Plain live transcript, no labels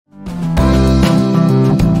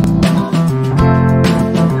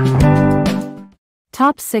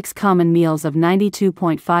Top 6 common meals of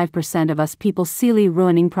 92.5% of us people silly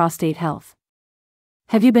ruining prostate health.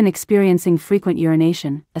 Have you been experiencing frequent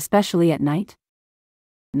urination, especially at night?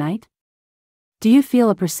 Do you feel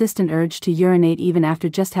a persistent urge to urinate even after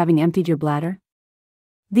just having emptied your bladder?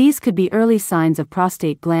 These could be early signs of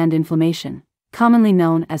prostate gland inflammation, commonly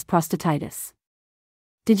known as prostatitis.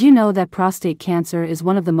 Did you know that prostate cancer is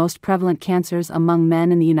one of the most prevalent cancers among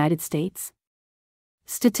men in the United States?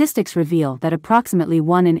 Statistics reveal that approximately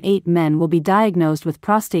 1 in 8 men will be diagnosed with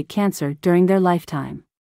prostate cancer during their lifetime.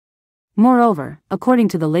 Moreover, according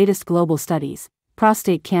to the latest global studies,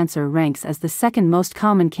 prostate cancer ranks as the second most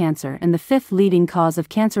common cancer and the 5th leading cause of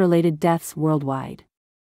cancer-related deaths worldwide.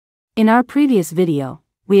 In our previous video,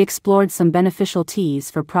 we explored some beneficial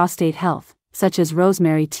teas for prostate health, such as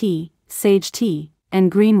rosemary tea, sage tea,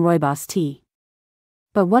 and green rooibos tea.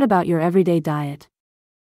 But what about your everyday diet?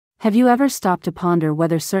 Have you ever stopped to ponder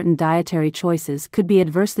whether certain dietary choices could be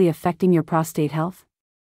adversely affecting your prostate health?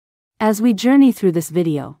 As we journey through this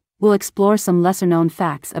video, we'll explore some lesser-known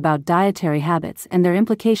facts about dietary habits and their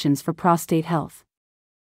implications for prostate health.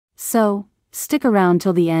 So, stick around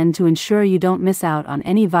till the end to ensure you don't miss out on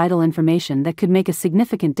any vital information that could make a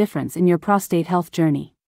significant difference in your prostate health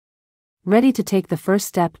journey. Ready to take the first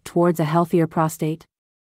step towards a healthier prostate?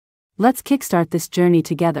 Let's kickstart this journey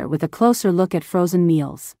together with a closer look at frozen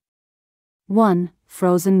meals. 1.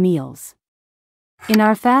 Frozen meals. In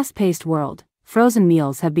our fast-paced world, frozen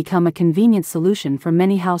meals have become a convenient solution for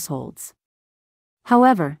many households.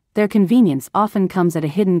 However, their convenience often comes at a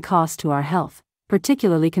hidden cost to our health,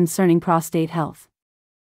 particularly concerning prostate health.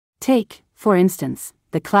 Take, for instance,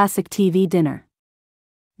 the classic TV dinner.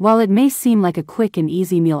 While it may seem like a quick and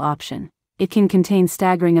easy meal option, it can contain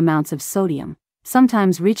staggering amounts of sodium,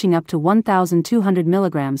 sometimes reaching up to 1,200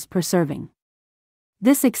 milligrams per serving.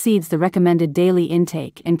 This exceeds the recommended daily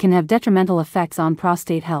intake and can have detrimental effects on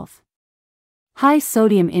prostate health. High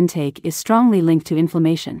sodium intake is strongly linked to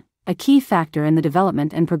inflammation, a key factor in the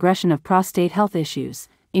development and progression of prostate health issues,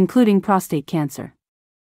 including prostate cancer.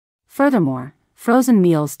 Furthermore, frozen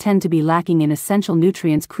meals tend to be lacking in essential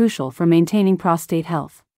nutrients crucial for maintaining prostate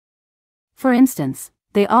health. For instance,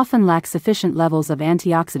 they often lack sufficient levels of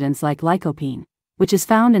antioxidants like lycopene, which is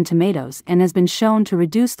found in tomatoes and has been shown to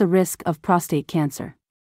reduce the risk of prostate cancer.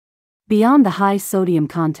 Beyond the high sodium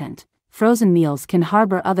content, frozen meals can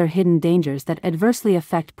harbor other hidden dangers that adversely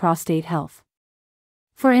affect prostate health.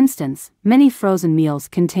 For instance, many frozen meals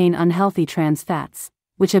contain unhealthy trans fats,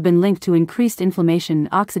 which have been linked to increased inflammation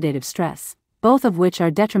and oxidative stress, both of which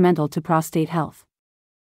are detrimental to prostate health.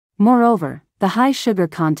 Moreover, the high sugar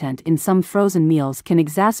content in some frozen meals can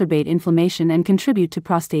exacerbate inflammation and contribute to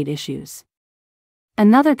prostate issues.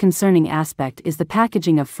 Another concerning aspect is the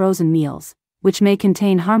packaging of frozen meals, which may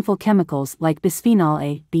contain harmful chemicals like bisphenol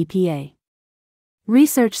A, BPA.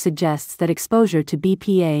 Research suggests that exposure to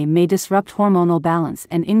BPA may disrupt hormonal balance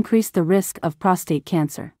and increase the risk of prostate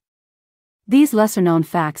cancer. These lesser-known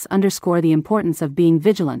facts underscore the importance of being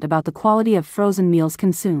vigilant about the quality of frozen meals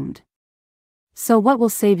consumed. So what will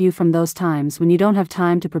save you from those times when you don't have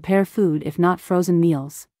time to prepare food if not frozen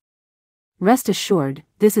meals? Rest assured,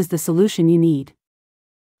 this is the solution you need.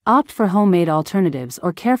 Opt for homemade alternatives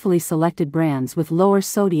or carefully selected brands with lower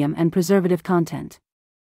sodium and preservative content.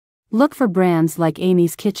 Look for brands like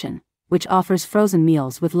Amy's Kitchen, which offers frozen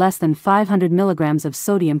meals with less than 500 milligrams of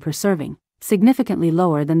sodium per serving, significantly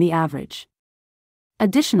lower than the average.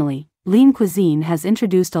 Additionally, Lean Cuisine has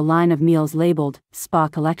introduced a line of meals labeled Spa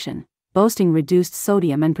Collection, boasting reduced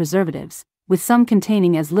sodium and preservatives, with some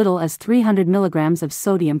containing as little as 300 milligrams of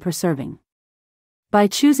sodium per serving. By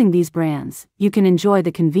choosing these brands, you can enjoy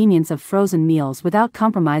the convenience of frozen meals without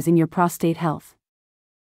compromising your prostate health.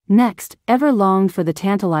 Next, ever longed for the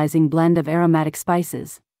tantalizing blend of aromatic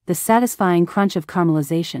spices, the satisfying crunch of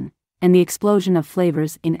caramelization, and the explosion of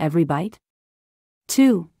flavors in every bite?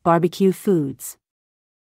 2. Barbecue foods.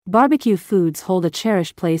 Barbecue foods hold a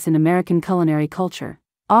cherished place in American culinary culture,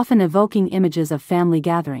 often evoking images of family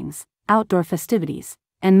gatherings, outdoor festivities,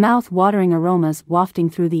 and mouth-watering aromas wafting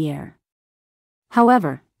through the air.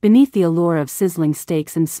 However, beneath the allure of sizzling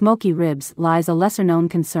steaks and smoky ribs lies a lesser-known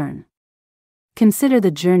concern. Consider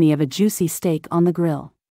the journey of a juicy steak on the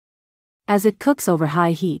grill. As it cooks over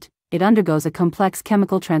high heat, it undergoes a complex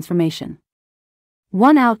chemical transformation.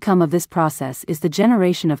 One outcome of this process is the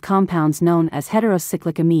generation of compounds known as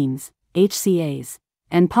heterocyclic amines, HCAs,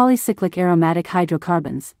 and polycyclic aromatic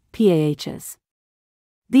hydrocarbons, PAHs.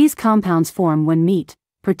 These compounds form when meat,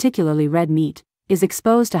 particularly red meat, is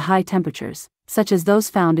exposed to high temperatures, such as those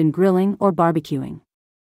found in grilling or barbecuing.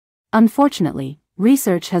 Unfortunately,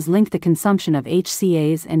 research has linked the consumption of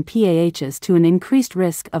HCAs and PAHs to an increased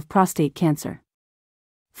risk of prostate cancer.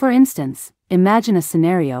 For instance, imagine a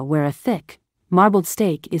scenario where a thick, marbled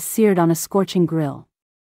steak is seared on a scorching grill.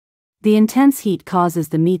 The intense heat causes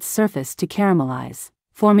the meat's surface to caramelize,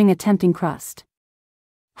 forming a tempting crust.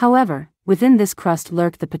 However, within this crust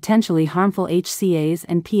lurk the potentially harmful HCAs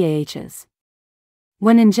and PAHs.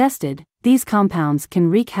 When ingested, these compounds can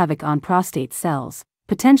wreak havoc on prostate cells,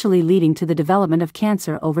 potentially leading to the development of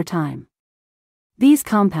cancer over time. These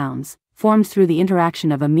compounds, formed through the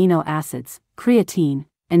interaction of amino acids, creatine,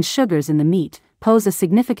 and sugars in the meat, pose a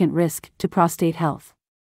significant risk to prostate health.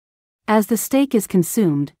 As the steak is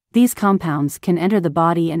consumed, these compounds can enter the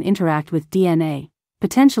body and interact with DNA,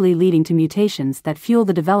 potentially leading to mutations that fuel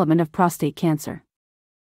the development of prostate cancer.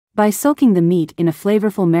 By soaking the meat in a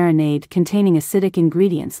flavorful marinade containing acidic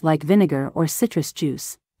ingredients like vinegar or citrus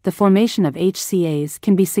juice, the formation of HCAs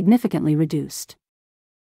can be significantly reduced.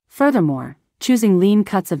 Furthermore, choosing lean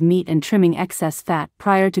cuts of meat and trimming excess fat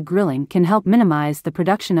prior to grilling can help minimize the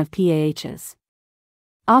production of PAHs.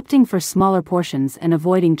 Opting for smaller portions and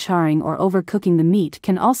avoiding charring or overcooking the meat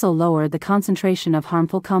can also lower the concentration of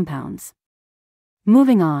harmful compounds.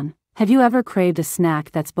 Moving on, have you ever craved a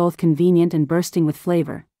snack that's both convenient and bursting with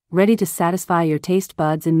flavor, ready to satisfy your taste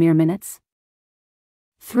buds in mere minutes?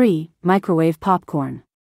 3. Microwave popcorn.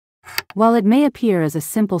 While it may appear as a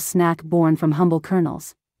simple snack born from humble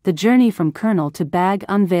kernels, the journey from kernel to bag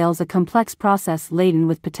unveils a complex process laden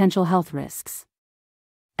with potential health risks.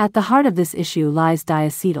 At the heart of this issue lies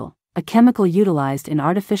diacetyl, a chemical utilized in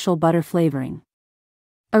artificial butter flavoring.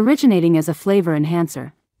 Originating as a flavor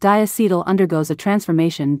enhancer, diacetyl undergoes a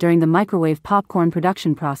transformation during the microwave popcorn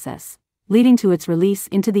production process, leading to its release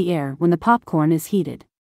into the air when the popcorn is heated.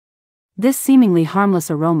 This seemingly harmless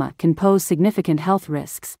aroma can pose significant health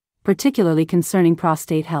risks, particularly concerning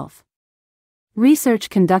prostate health. Research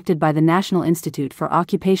conducted by the National Institute for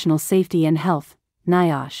Occupational Safety and Health,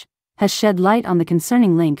 NIOSH, has shed light on the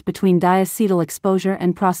concerning link between diacetyl exposure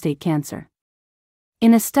and prostate cancer.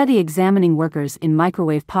 In a study examining workers in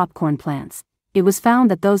microwave popcorn plants, it was found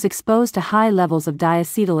that those exposed to high levels of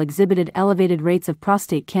diacetyl exhibited elevated rates of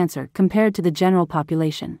prostate cancer compared to the general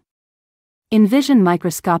population. Envision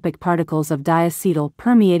microscopic particles of diacetyl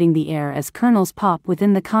permeating the air as kernels pop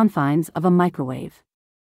within the confines of a microwave.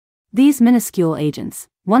 These minuscule agents,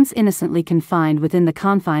 once innocently confined within the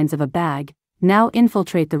confines of a bag, now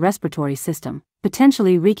infiltrate the respiratory system,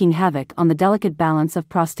 potentially wreaking havoc on the delicate balance of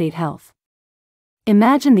prostate health.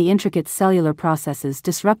 Imagine the intricate cellular processes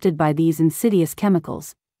disrupted by these insidious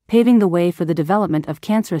chemicals, paving the way for the development of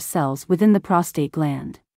cancerous cells within the prostate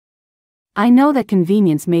gland. I know that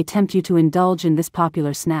convenience may tempt you to indulge in this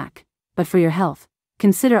popular snack, but for your health,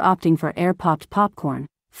 consider opting for air-popped popcorn,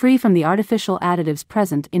 free from the artificial additives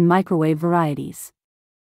present in microwave varieties.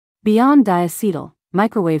 Beyond diacetyl,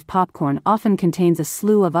 microwave popcorn often contains a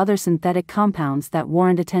slew of other synthetic compounds that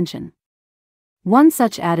warrant attention. One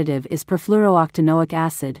such additive is perfluorooctanoic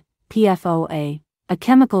acid, PFOA, a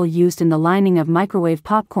chemical used in the lining of microwave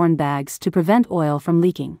popcorn bags to prevent oil from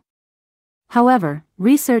leaking. However,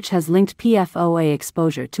 research has linked PFOA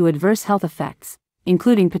exposure to adverse health effects,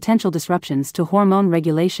 including potential disruptions to hormone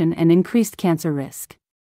regulation and increased cancer risk.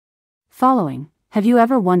 Following, have you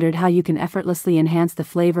ever wondered how you can effortlessly enhance the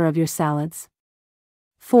flavor of your salads?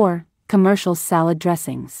 4. Commercial salad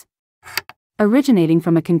dressings. Originating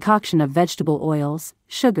from a concoction of vegetable oils,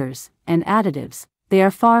 sugars, and additives, they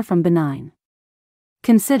are far from benign.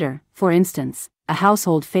 Consider, for instance, a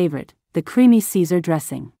household favorite, the creamy Caesar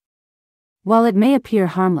dressing. While it may appear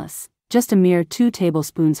harmless, just a mere 2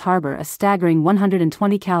 tablespoons harbor a staggering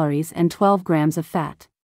 120 calories and 12 grams of fat.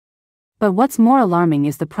 But what's more alarming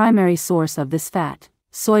is the primary source of this fat,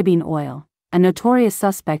 soybean oil, a notorious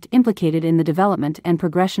suspect implicated in the development and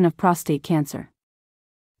progression of prostate cancer.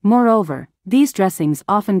 Moreover, these dressings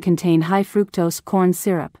often contain high-fructose corn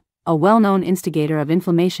syrup, a well-known instigator of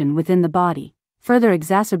inflammation within the body, further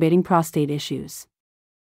exacerbating prostate issues.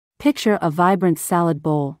 Picture a vibrant salad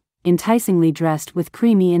bowl, enticingly dressed with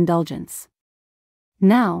creamy indulgence.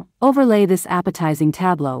 Now, overlay this appetizing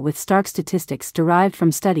tableau with stark statistics derived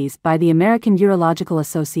from studies by the American Urological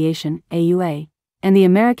Association, AUA, and the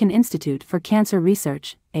American Institute for Cancer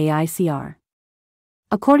Research, AICR.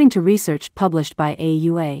 According to research published by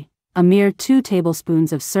AUA, a mere 2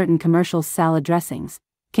 tablespoons of certain commercial salad dressings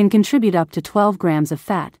can contribute up to 12 grams of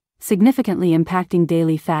fat, significantly impacting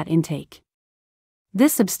daily fat intake.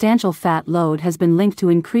 This substantial fat load has been linked to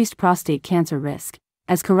increased prostate cancer risk,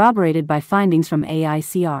 as corroborated by findings from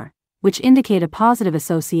AICR, which indicate a positive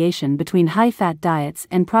association between high-fat diets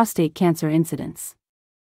and prostate cancer incidence.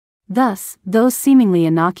 Thus, those seemingly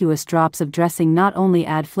innocuous drops of dressing not only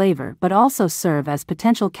add flavor but also serve as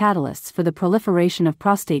potential catalysts for the proliferation of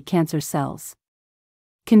prostate cancer cells.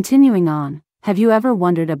 Continuing on, have you ever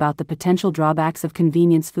wondered about the potential drawbacks of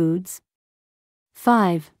convenience foods?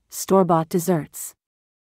 5. Store-bought desserts.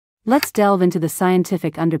 Let's delve into the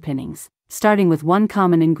scientific underpinnings, starting with one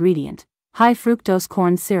common ingredient, high fructose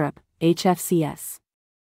corn syrup, HFCS.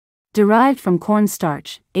 Derived from corn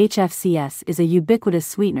starch, HFCS is a ubiquitous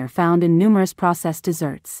sweetener found in numerous processed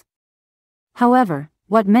desserts. However,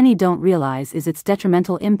 what many don't realize is its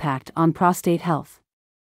detrimental impact on prostate health.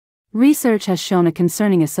 Research has shown a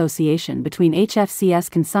concerning association between HFCS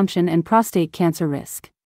consumption and prostate cancer risk.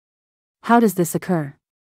 How does this occur?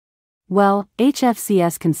 Well,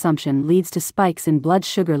 HFCS consumption leads to spikes in blood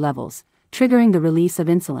sugar levels, triggering the release of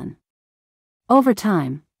insulin. Over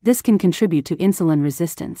time, this can contribute to insulin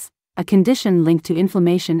resistance, a condition linked to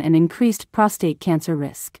inflammation and increased prostate cancer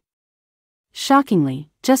risk. Shockingly,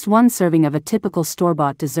 just one serving of a typical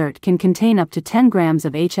store-bought dessert can contain up to 10 grams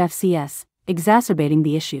of HFCS, exacerbating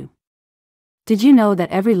the issue. Did you know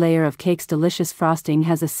that every layer of cake's delicious frosting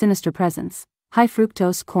has a sinister presence, high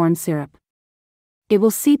fructose corn syrup? It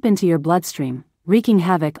will seep into your bloodstream, wreaking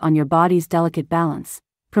havoc on your body's delicate balance,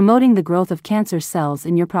 promoting the growth of cancer cells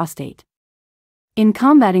in your prostate. In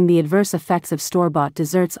combating the adverse effects of store-bought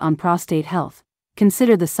desserts on prostate health,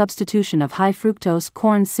 consider the substitution of high fructose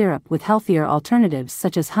corn syrup with healthier alternatives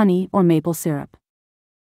such as honey or maple syrup.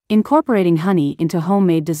 Incorporating honey into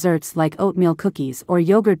homemade desserts like oatmeal cookies or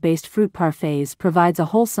yogurt-based fruit parfaits provides a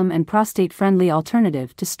wholesome and prostate-friendly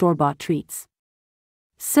alternative to store-bought treats.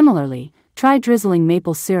 Similarly, try drizzling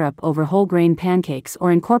maple syrup over whole-grain pancakes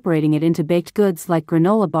or incorporating it into baked goods like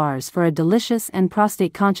granola bars for a delicious and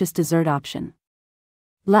prostate-conscious dessert option.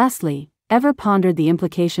 Lastly, ever pondered the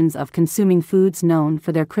implications of consuming foods known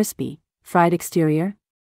for their crispy, fried exterior?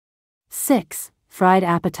 6. Fried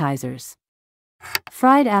appetizers.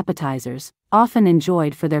 Fried appetizers, often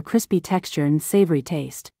enjoyed for their crispy texture and savory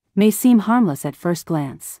taste, may seem harmless at first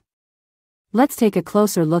glance. Let's take a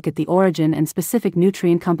closer look at the origin and specific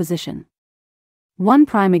nutrient composition. One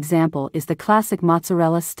prime example is the classic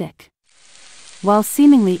mozzarella stick. While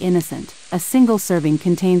seemingly innocent, a single serving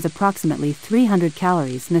contains approximately 300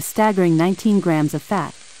 calories and a staggering 19 grams of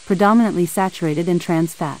fat, predominantly saturated and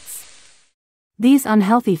trans fats. These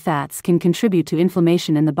unhealthy fats can contribute to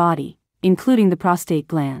inflammation in the body, including the prostate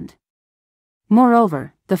gland.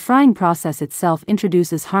 Moreover, the frying process itself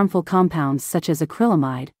introduces harmful compounds such as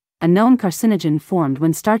acrylamide, a known carcinogen formed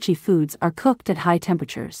when starchy foods are cooked at high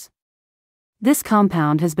temperatures. This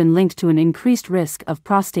compound has been linked to an increased risk of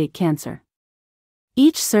prostate cancer.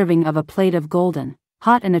 Each serving of a plate of golden,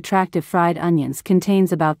 hot and attractive fried onions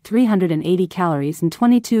contains about 380 calories and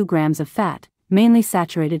 22 grams of fat, mainly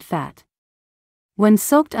saturated fat. When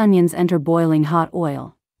soaked onions enter boiling hot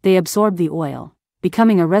oil, they absorb the oil,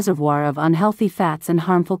 becoming a reservoir of unhealthy fats and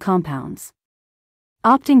harmful compounds.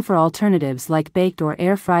 Opting for alternatives like baked or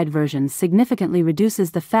air-fried versions significantly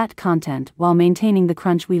reduces the fat content while maintaining the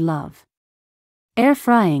crunch we love. Air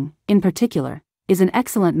frying, in particular, is an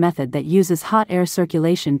excellent method that uses hot air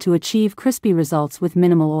circulation to achieve crispy results with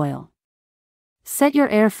minimal oil. Set your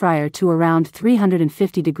air fryer to around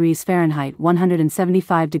 350 degrees Fahrenheit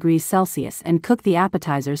 175 degrees Celsius and cook the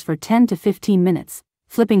appetizers for 10 to 15 minutes,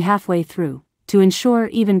 flipping halfway through, to ensure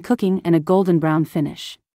even cooking and a golden brown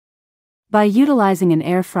finish. By utilizing an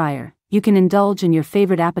air fryer, you can indulge in your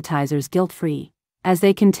favorite appetizers guilt-free, as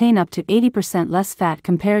they contain up to 80% less fat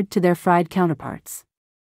compared to their fried counterparts.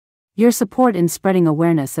 Your support in spreading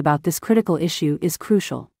awareness about this critical issue is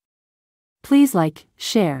crucial. Please like,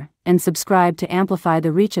 share, and subscribe to amplify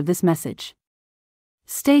the reach of this message.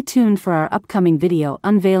 Stay tuned for our upcoming video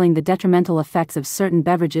unveiling the detrimental effects of certain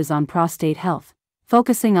beverages on prostate health,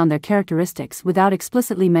 focusing on their characteristics without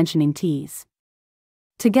explicitly mentioning teas.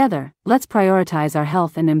 Together, let's prioritize our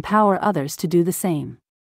health and empower others to do the same.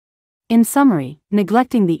 In summary,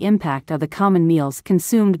 neglecting the impact of the common meals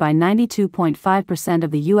consumed by 92.5%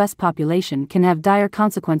 of the U.S. population can have dire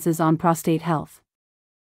consequences on prostate health.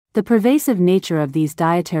 The pervasive nature of these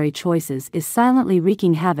dietary choices is silently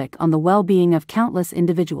wreaking havoc on the well-being of countless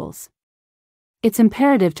individuals. It's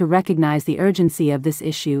imperative to recognize the urgency of this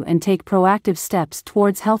issue and take proactive steps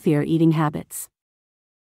towards healthier eating habits.